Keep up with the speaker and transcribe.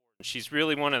She's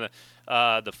really one of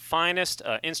the finest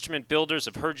instrument builders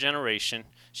of her generation.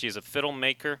 She is a fiddle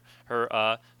maker.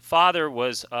 Her father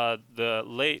was the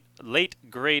late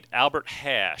great Albert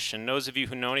Hash, and those of you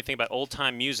who know anything about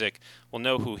old-time music will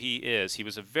know who he is. He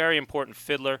was a very important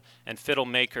fiddler and fiddle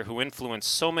maker who influenced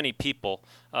so many people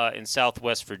in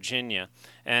Southwest Virginia.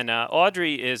 And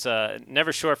Audrey is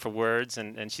never short for words,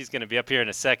 and she's going to be up here in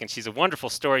a second. She's a wonderful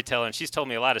storyteller, and she's told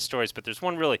me a lot of stories, but there's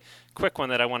one really quick one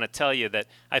that I want to tell you that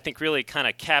I think really kind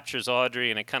of captures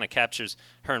Audrey, and it kind of captures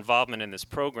her involvement in this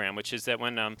program, which is that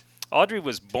when Audrey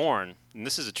was born, and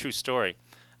this is a true story,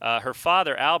 her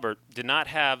father, Albert, did not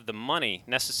have the money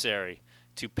necessary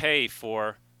to pay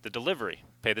for the delivery,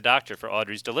 pay the doctor for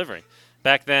Audrey's delivery.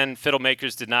 Back then, fiddle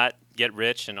makers did not get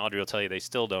rich, and Audrey will tell you they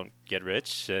still don't get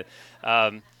rich.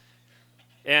 But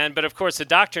of course, the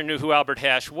doctor knew who Albert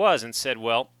Hash was and said,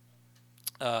 well,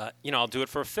 I'll do it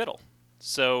for a fiddle.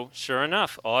 So sure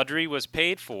enough, Audrey was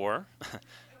paid for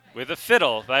with a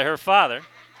fiddle by her father.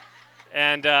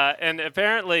 And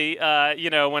apparently,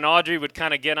 when Audrey would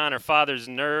kind of get on her father's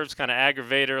nerves, kind of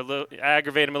aggravate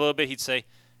him a little bit, he'd say,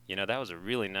 that was a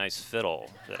really nice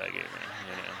fiddle that I gave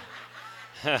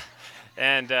her.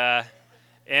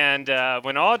 And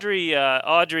when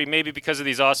Audrey, maybe because of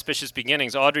these auspicious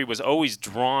beginnings, Audrey was always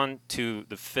drawn to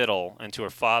the fiddle and to her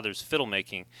father's fiddle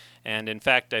making. And in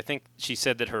fact, I think she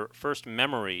said that her first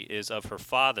memory is of her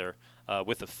father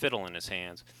with a fiddle in his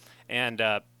hands. And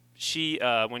she,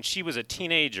 when she was a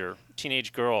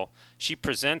teenage girl, she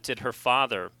presented her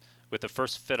father with the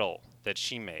first fiddle that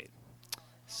she made.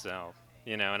 So,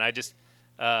 and I just,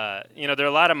 there are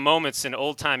a lot of moments in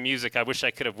old-time music I wish I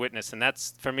could have witnessed, and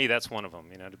for me, that's one of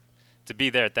them, to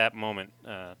be there at that moment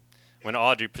when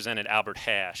Audrey presented Albert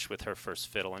Hash with her first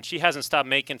fiddle. And she hasn't stopped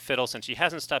making fiddles, and she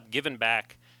hasn't stopped giving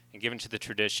back and giving to the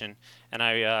tradition. And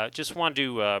I just wanted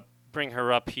to bring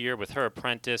her up here with her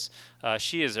apprentice.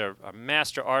 She is a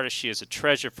master artist. She is a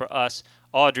treasure for us,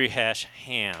 Audrey Hash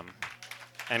Ham.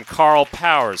 And Carl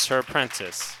Powers, her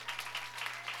apprentice.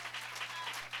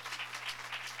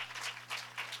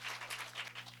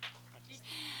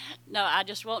 No, I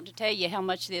just want to tell you how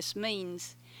much this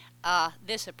means.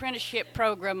 This apprenticeship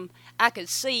program, I could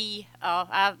see,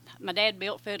 my dad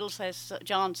built fiddles, as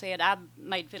John said. I've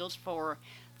made fiddles for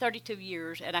 32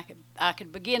 years, and I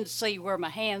could begin to see where my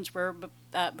hands were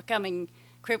becoming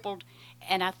crippled,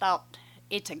 and I thought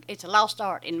it's a lost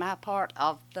art in my part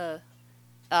of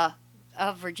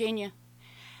Virginia.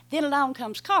 Then along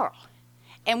comes Carl,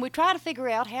 and we try to figure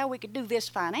out how we could do this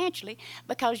financially,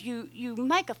 because you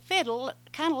make a fiddle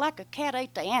kind of like a cat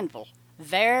ate the anvil,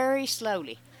 very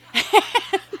slowly.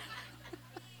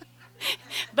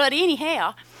 But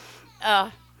anyhow,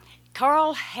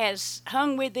 Carl has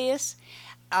hung with this.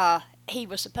 He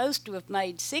was supposed to have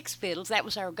made 6 fiddles. That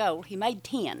was our goal. He made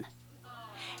 10.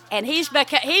 And he's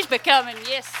becoming,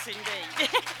 yes, indeed.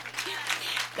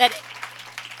 that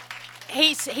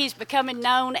he's becoming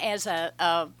known as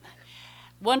a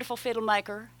wonderful fiddle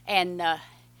maker, and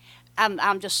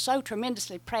I'm just so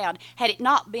tremendously proud. Had it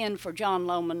not been for John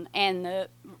Lohman and the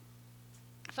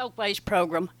Folklife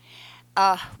program,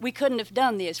 we couldn't have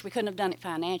done this. We couldn't have done it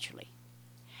financially.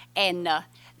 And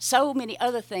so many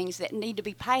other things that need to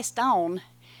be passed on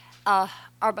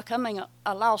are becoming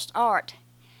a lost art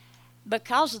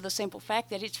because of the simple fact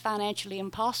that it's financially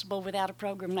impossible without a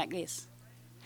program like this.